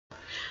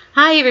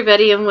Hi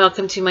everybody and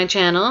welcome to my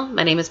channel.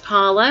 My name is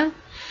Paula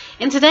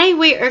and today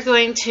we are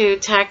going to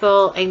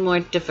tackle a more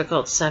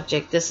difficult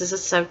subject. This is a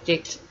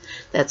subject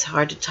that's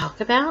hard to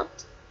talk about.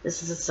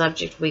 This is a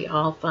subject we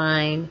all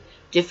find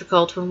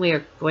difficult when we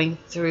are going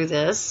through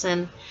this,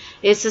 and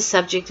it's the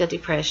subject of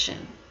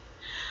depression.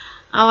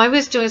 I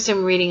was doing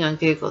some reading on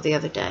Google the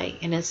other day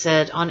and it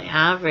said on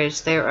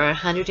average there are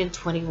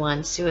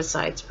 121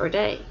 suicides per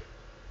day.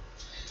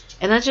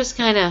 And that just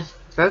kind of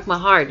broke my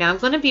heart. Now I'm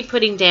going to be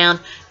putting down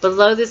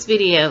below this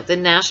video the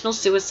National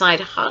Suicide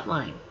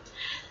Hotline.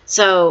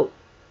 So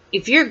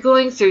if you're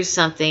going through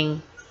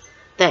something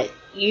that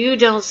you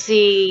don't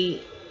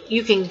see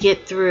you can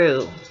get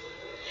through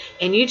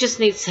and you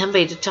just need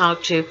somebody to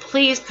talk to,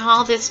 please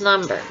call this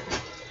number.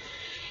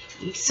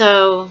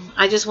 So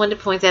I just wanted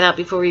to point that out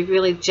before we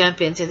really jump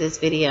into this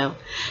video.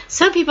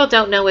 Some people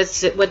don't know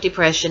what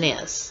depression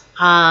is.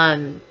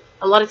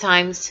 A lot of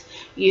times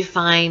you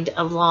find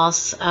a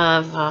loss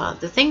of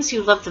the things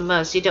you love the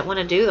most. You don't want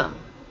to do them.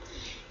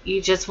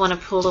 You just want to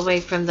pull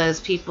away from those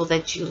people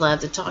that you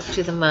love to talk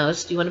to the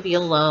most. You want to be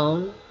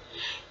alone.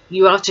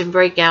 You often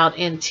break out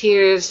in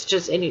tears.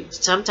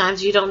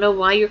 Sometimes you don't know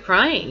why you're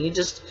crying. You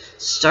just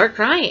start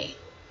crying.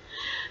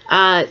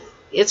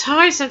 It's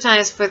hard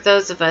sometimes for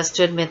those of us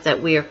to admit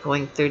that we are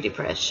going through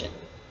depression.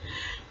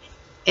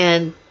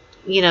 And,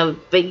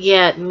 but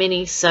yet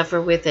many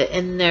suffer with it.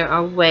 And there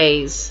are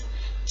ways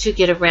to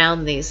get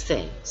around these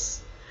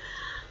things.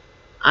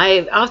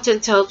 I've often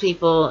told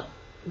people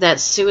that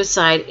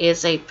suicide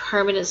is a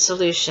permanent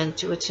solution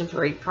to a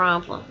temporary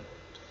problem.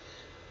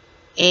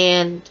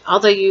 And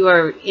although you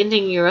are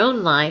ending your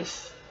own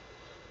life,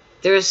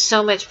 there is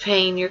so much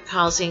pain you're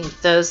causing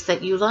those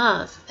that you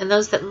love and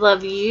those that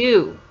love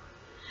you.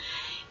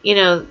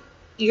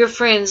 Your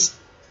friends,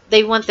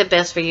 they want the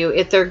best for you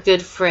if they're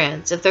good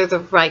friends, if they're the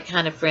right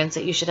kind of friends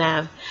that you should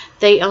have.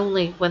 They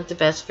only want the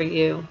best for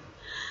you.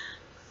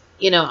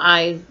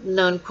 I've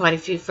known quite a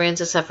few friends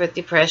who suffer with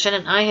depression,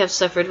 and I have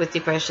suffered with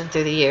depression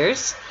through the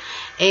years.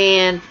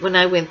 And when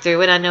I went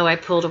through it, I know I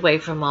pulled away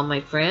from all my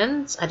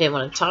friends. I didn't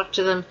want to talk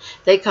to them.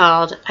 They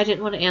called. I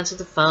didn't want to answer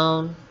the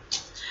phone.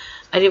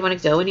 I didn't want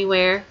to go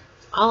anywhere.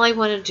 All I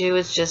wanted to do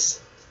is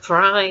just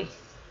cry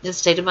and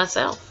stay to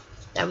myself.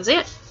 That was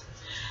it.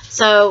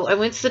 So I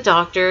went to the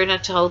doctor, and I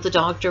told the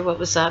doctor what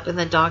was up, and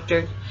the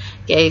doctor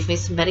gave me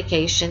some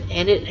medication,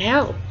 and it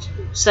helped.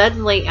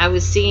 Suddenly, I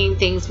was seeing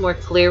things more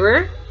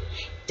clearer.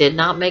 Did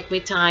not make me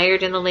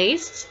tired in the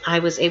least. I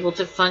was able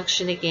to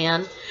function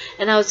again,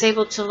 and I was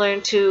able to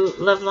learn to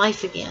love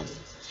life again.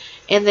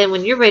 And then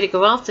when you're ready to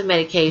go off the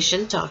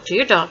medication, talk to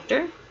your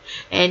doctor,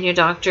 and your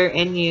doctor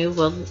and you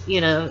will,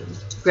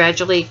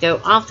 gradually go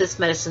off this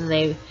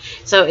medicine.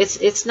 So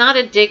it's not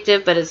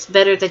addictive, but it's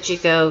better that you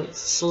go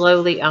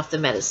slowly off the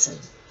medicine.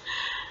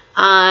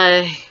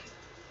 Life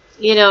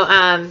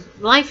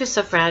is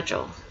so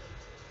fragile.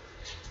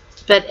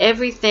 But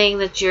everything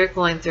that you're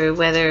going through,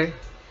 whether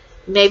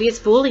maybe it's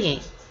bullying.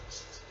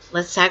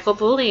 Let's tackle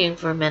bullying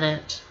for a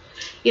minute.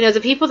 The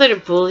people that are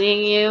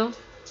bullying you,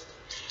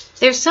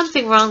 there's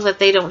something wrong that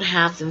they don't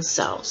have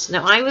themselves.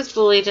 Now, I was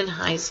bullied in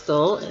high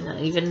school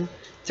and even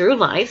through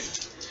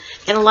life.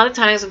 And a lot of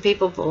times when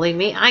people bully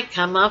me, I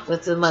come up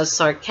with the most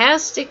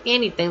sarcastic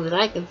anything that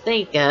I can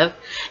think of.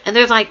 And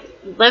they're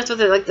left with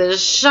the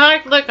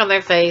shocked look on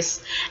their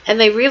face. And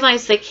they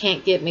realize they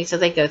can't get me, so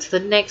they go to the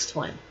next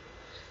one.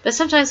 But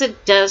sometimes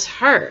it does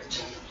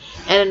hurt.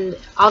 And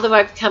although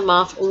I've come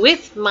off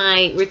with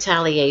my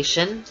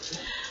retaliation,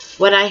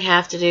 what I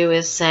have to do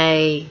is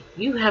say,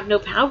 you have no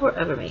power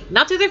over me.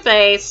 Not to their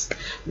face,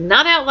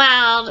 not out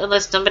loud,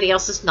 unless somebody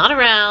else is not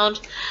around.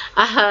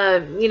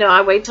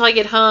 I wait till I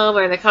get home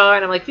or in the car,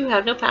 and I'm like, you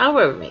have no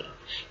power over me.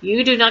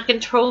 You do not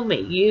control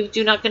me. You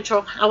do not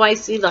control how I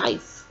see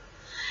life.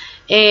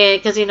 And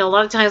because, a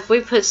lot of times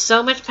we put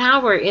so much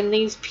power in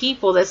these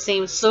people that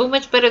seem so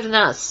much better than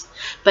us.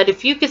 But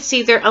if you could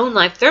see their own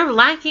life, they're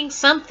lacking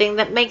something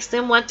that makes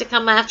them want to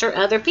come after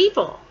other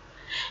people.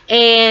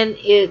 And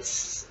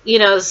it's,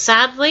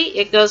 sadly,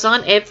 it goes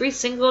on every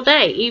single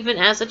day, even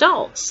as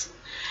adults.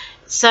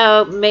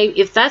 So maybe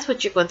if that's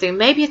what you're going through,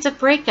 maybe it's a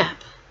breakup.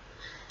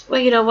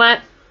 Well, you know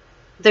what?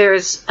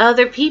 There's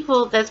other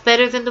people that's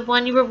better than the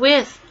one you were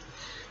with.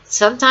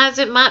 Sometimes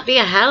it might be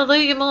a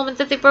hallelujah moment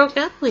that they broke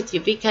up with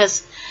you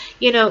because,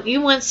 you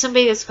want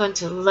somebody that's going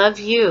to love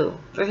you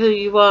for who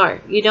you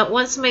are. You don't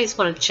want somebody that's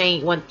going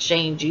to want to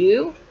change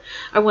you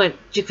or want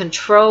to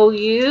control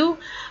you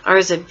or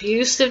is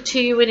abusive to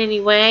you in any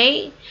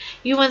way.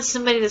 You want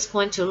somebody that's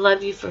going to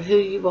love you for who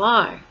you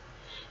are.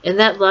 And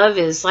that love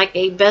is like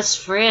a best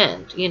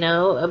friend,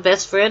 a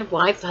best friend,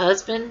 wife,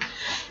 husband,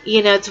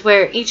 to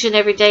where each and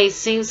every day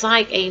seems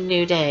like a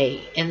new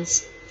day. And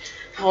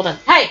hold on.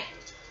 Hey!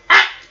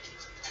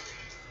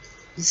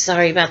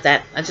 Sorry about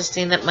that. I just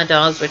seen that my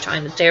dogs were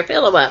trying to tear a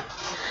pillow up.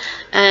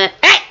 Hey!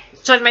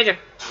 Sergeant Major.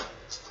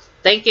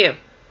 Thank you.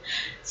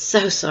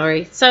 So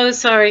sorry. So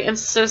sorry. I'm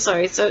so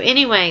sorry. So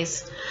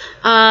anyways,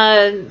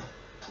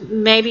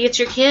 maybe it's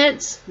your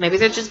kids. Maybe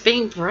they're just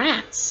being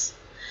brats.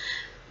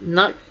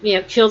 Not,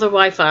 kill their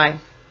Wi-Fi.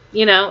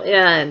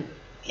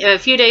 a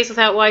few days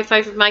without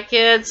Wi-Fi for my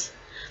kids,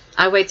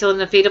 I wait till in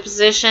the fetal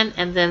position,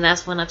 and then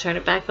that's when I turn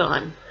it back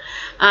on.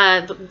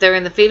 They're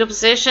in the fetal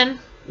position,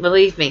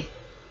 believe me,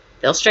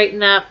 they'll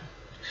straighten up.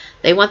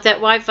 They want that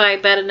Wi-Fi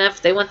bad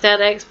enough. They want that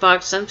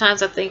Xbox.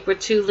 Sometimes I think we're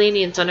too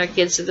lenient on our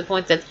kids to the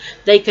point that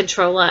they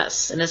control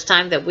us. And it's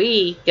time that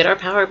we get our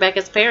power back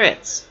as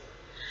parents.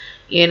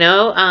 You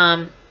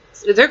know,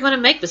 they're going to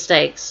make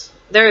mistakes.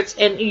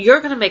 And you're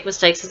going to make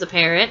mistakes as a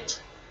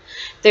parent.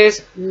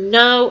 There's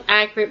no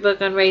accurate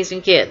book on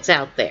raising kids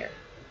out there.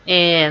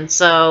 And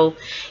so,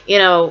 you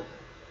know,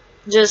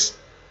 just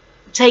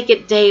take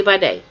it day by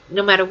day.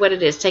 No matter what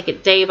it is, take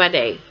it day by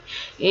day.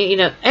 You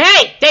know,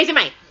 hey, Daisy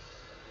Mae!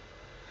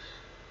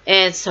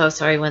 And so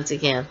sorry once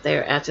again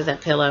there after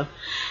that pillow.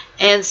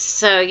 And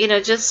so, you know,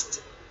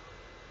 just,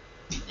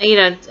 you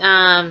know,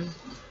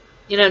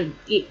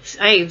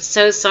 I am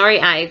so sorry.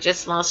 I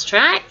just lost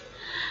track.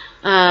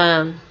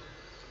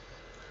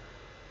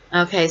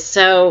 Okay,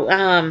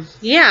 so,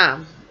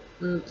 yeah.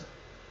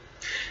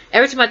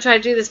 Every time I try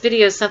to do this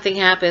video, something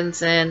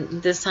happens,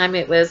 and this time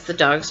it was the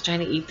dogs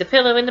trying to eat the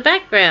pillow in the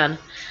background.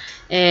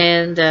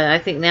 And I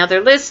think now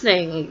they're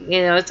listening.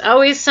 You know, it's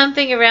always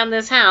something around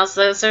this house.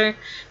 Those are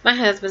my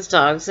husband's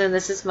dogs, and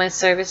this is my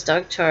service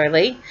dog,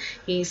 Charlie.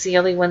 He's the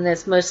only one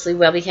that's mostly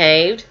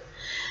well-behaved.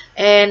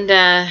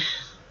 And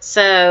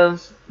so,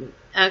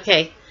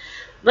 okay,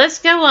 let's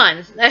go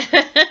on.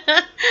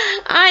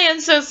 I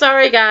am so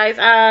sorry, guys.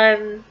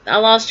 I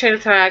lost train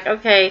of track.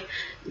 Okay,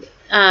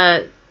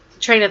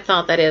 train of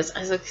thought, that is.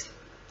 I was like,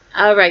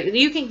 all right,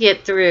 you can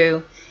get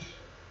through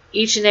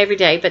each and every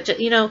day, but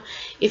you know,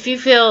 if you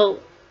feel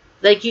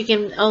like you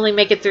can only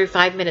make it through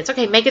 5 minutes,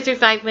 okay, make it through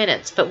 5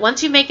 minutes. But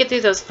once you make it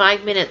through those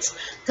 5 minutes,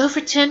 go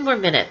for 10 more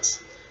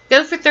minutes,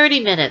 go for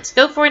 30 minutes,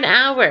 go for an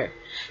hour.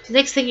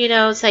 Next thing you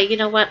know, say, you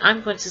know what,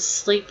 I'm going to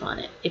sleep on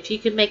it. If you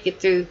can make it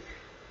through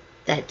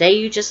that day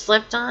you just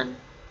slept on,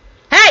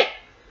 hey,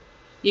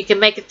 you can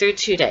make it through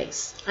 2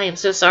 days. I am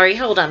so sorry.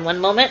 Hold on one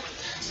moment.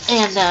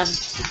 And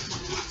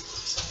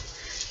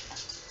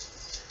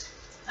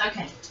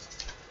okay,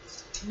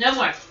 no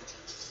more.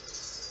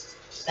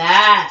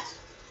 That.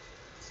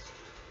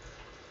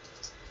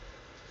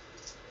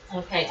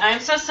 Okay, I'm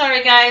so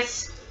sorry,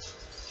 guys.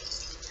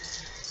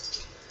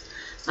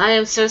 I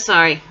am so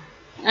sorry.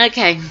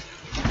 Okay.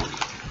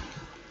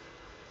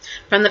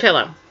 From the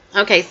pillow.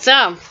 Okay, so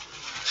I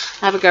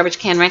have a garbage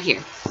can right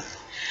here.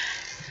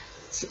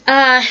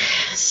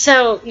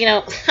 So, you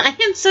know, I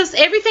am so,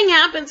 everything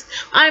happens.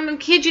 I'm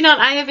kid you not,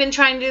 I have been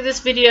trying to do this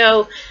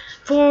video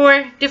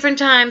 4 different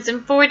times,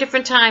 and 4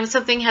 different times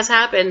something has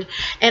happened,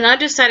 and I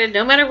decided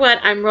no matter what,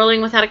 I'm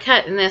rolling without a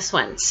cut in this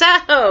one.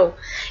 So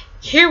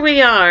here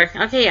we are.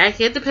 Okay, I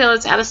hid the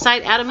pillows, out of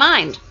sight, out of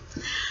mind.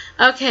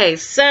 Okay,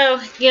 so,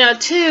 you know,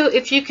 2,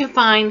 if you can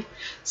find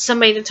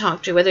somebody to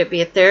talk to, whether it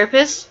be a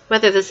therapist,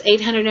 whether this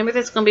 800 number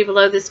that's going to be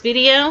below this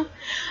video,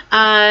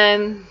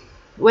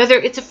 whether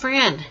it's a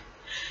friend.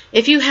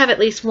 If you have at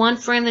least one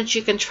friend that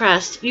you can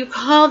trust, you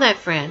call that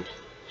friend.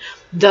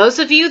 Those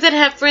of you that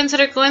have friends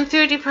that are going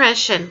through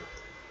depression,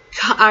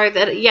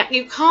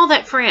 you call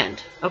that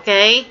friend,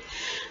 okay?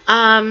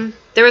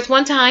 There was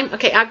one time,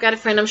 okay, I've got a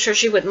friend, I'm sure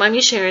she wouldn't mind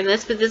me sharing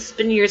this, but this has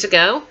been years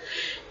ago,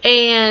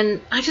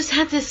 and I just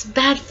had this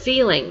bad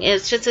feeling.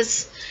 It's just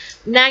this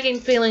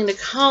nagging feeling to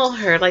call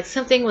her, like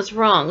something was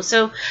wrong.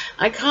 So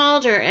I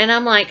called her, and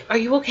I'm like, are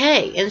you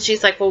okay? And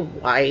she's like, well,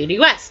 why do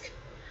you ask?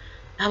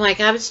 I'm like,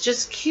 I was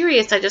just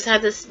curious. I just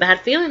had this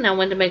bad feeling. I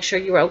wanted to make sure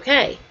you were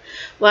okay.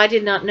 Well, I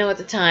did not know at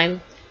the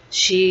time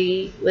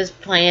she was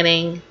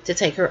planning to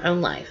take her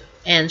own life,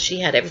 and she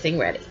had everything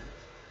ready.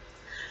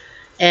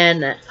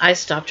 And I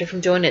stopped her from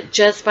doing it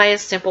just by a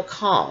simple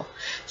call.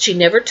 She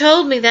never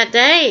told me that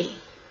day.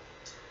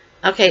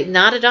 Okay,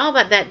 not at all,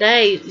 but that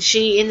day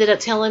she ended up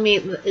telling me,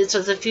 it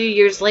was a few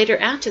years later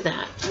after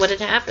that, what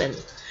had happened.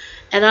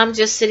 And I'm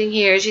just sitting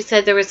here. She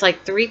said there was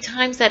like 3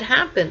 times that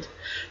happened.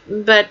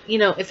 But, you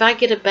know, if I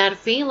get a bad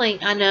feeling,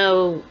 I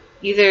know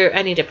either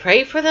I need to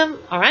pray for them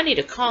or I need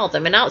to call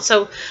them. And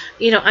also,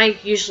 you know, I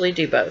usually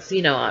do both.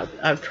 You know,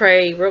 I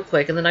pray real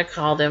quick and then I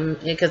call them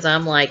because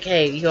I'm like,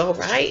 hey, you all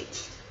right?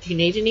 Do you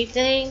need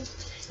anything?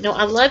 You know,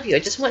 I love you. I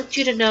just want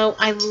you to know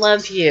I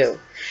love you.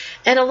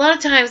 And a lot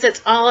of times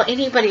that's all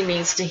anybody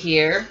needs to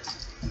hear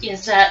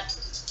is that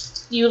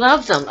you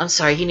love them. I'm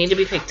sorry, you need to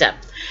be picked up.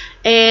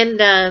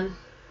 And,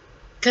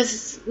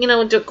 because, you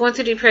know, going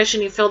through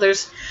depression, you feel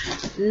there's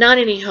not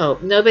any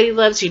hope. Nobody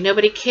loves you.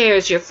 Nobody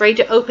cares. You're afraid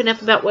to open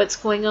up about what's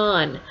going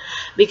on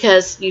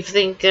because you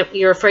think that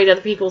you're afraid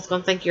other people's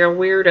going to think you're a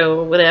weirdo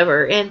or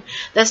whatever. And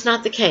that's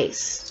not the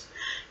case.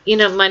 You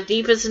know, my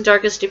deepest and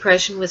darkest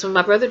depression was when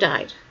my brother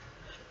died.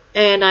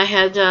 And I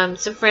had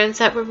some friends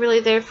that were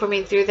really there for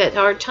me through that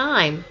hard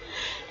time.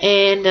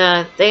 And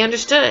they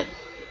understood.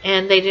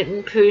 And they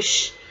didn't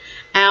push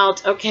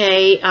out,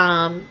 okay,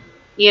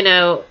 you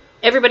know,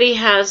 everybody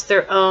has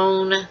their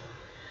own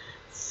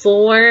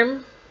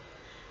form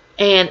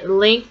and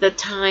length of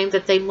time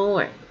that they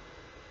mourn.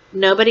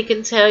 Nobody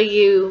can tell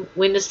you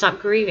when to stop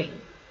grieving.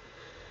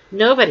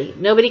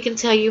 Nobody can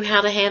tell you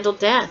how to handle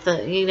death.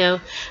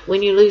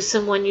 When you lose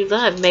someone you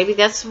love, maybe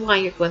that's why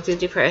you're going through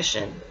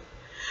depression.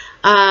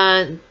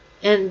 And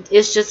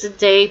it's just a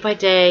day by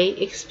day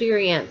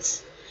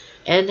experience,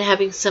 and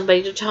having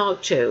somebody to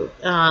talk to,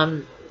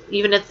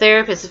 even a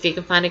therapist if you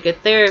can find a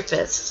good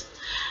therapist.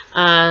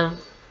 It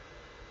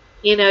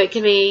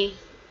can be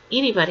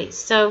anybody.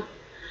 So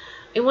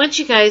I want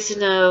you guys to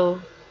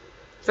know,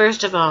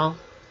 first of all,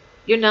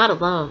 you're not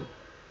alone.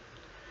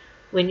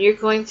 When you're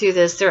going through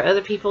this, there are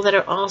other people that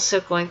are also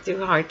going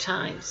through hard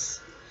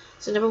times.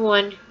 So number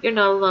one, you're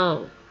not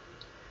alone.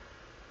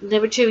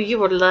 Number two,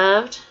 you are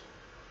loved.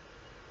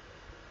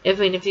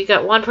 If you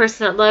got one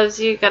person that loves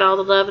you, you got all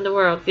the love in the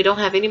world. If you don't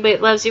have anybody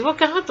that loves you, well,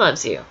 God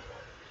loves you.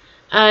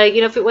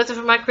 If it wasn't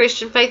for my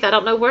Christian faith, I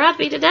don't know where I'd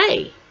be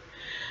today.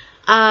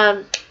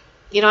 I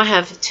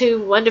have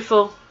two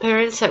wonderful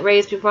parents that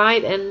raised me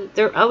right, and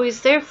they're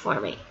always there for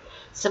me.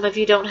 Some of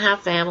you don't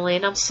have family,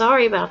 and I'm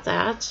sorry about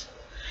that.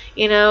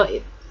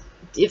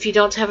 If you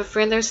don't have a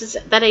friend, there's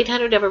that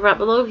 800 number right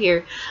below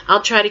here.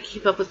 I'll try to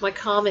keep up with my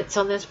comments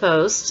on this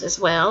post as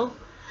well.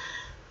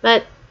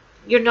 But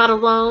you're not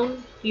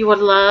alone. You are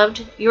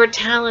loved. You are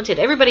talented.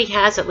 Everybody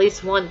has at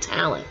least one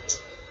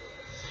talent.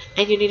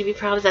 And you need to be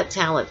proud of that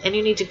talent. And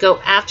you need to go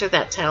after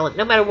that talent,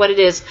 no matter what it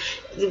is.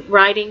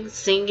 Writing,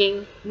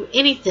 singing,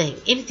 anything.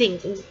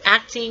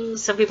 Acting.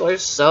 Some people are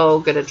so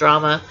good at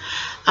drama.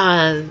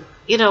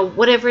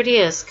 Whatever it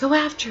is, go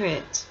after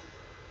it.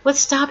 What's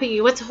stopping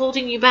you? What's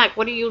holding you back?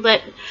 What do you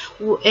let...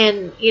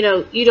 And, you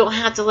don't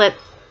have to let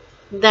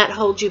that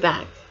hold you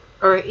back.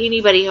 Or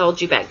anybody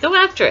hold you back. Go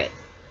after it.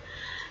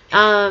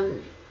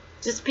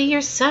 Just be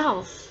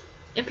yourself.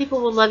 And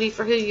people will love you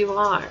for who you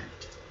are.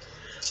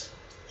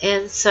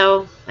 And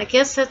so, I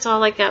guess that's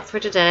all I got for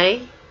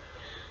today.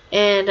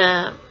 And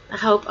I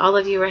hope all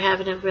of you are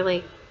having a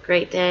really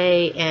great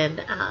day.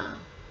 And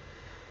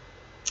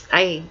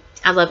I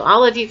love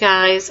all of you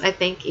guys. I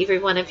thank every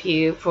one of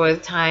you for the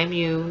time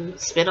you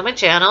spend on my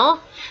channel.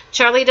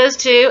 Charlie does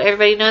too.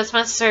 Everybody knows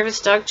my service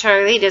dog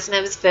Charlie. He doesn't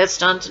have his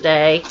vest on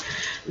today.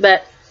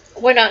 But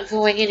we're not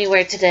going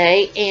anywhere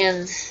today.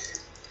 And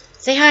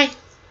say hi.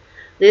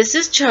 This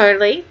is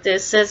Charlie.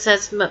 This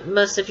as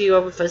most of you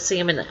will see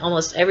him in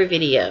almost every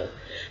video,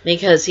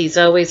 because he's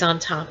always on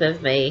top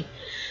of me.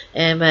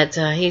 But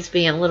he's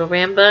being a little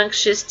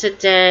rambunctious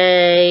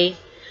today.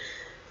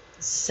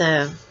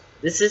 So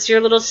this is your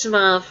little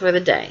smile for the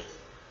day.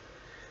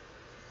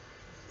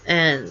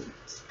 And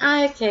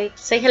okay,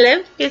 say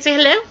hello. You say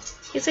hello.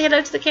 You say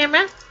hello to the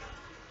camera.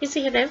 You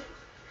say hello.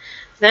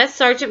 That's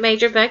Sergeant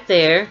Major back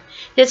there.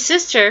 His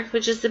sister,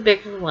 which is the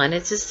bigger one,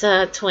 it's his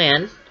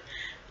twin.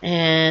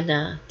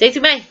 And Daisy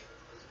May.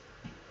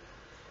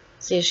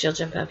 See if she'll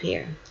jump up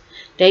here.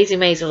 Daisy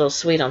May's a little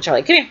sweet on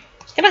Charlie. Come here.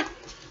 Come on.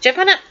 Jump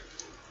on up.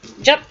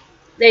 Jump.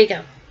 There you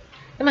go.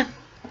 Come on.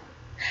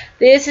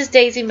 This is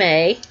Daisy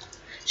May.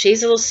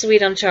 She's a little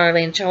sweet on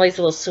Charlie, and Charlie's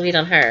a little sweet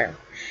on her.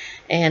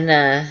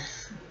 And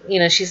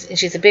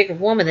she's a bigger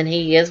woman than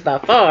he is by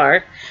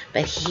far,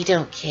 but he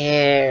don't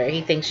care.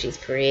 He thinks she's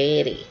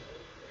pretty.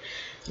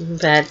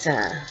 But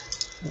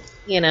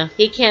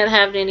he can't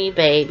have any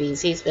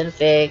babies. He's been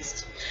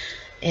fixed.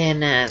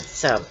 And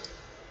so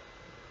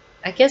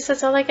I guess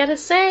that's all I gotta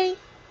say.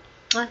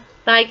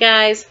 Bye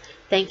guys.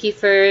 Thank you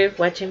for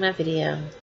watching my video.